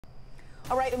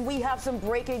All right, and we have some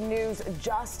breaking news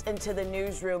just into the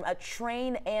newsroom. A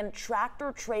train and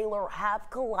tractor trailer have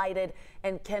collided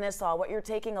in Kennesaw. What you're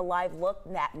taking a live look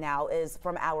at now is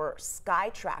from our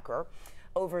Sky Tracker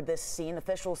over this scene.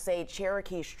 Officials say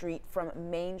Cherokee Street from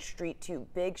Main Street to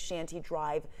Big Shanty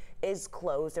Drive is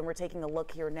closed, and we're taking a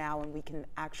look here now, and we can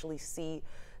actually see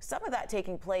some of that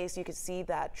taking place. You can see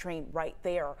that train right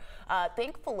there.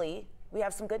 Thankfully, we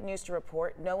have some good news to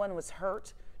report. No one was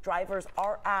hurt. Drivers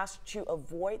are asked to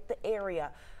avoid the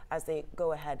area as they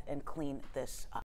go ahead and clean this up.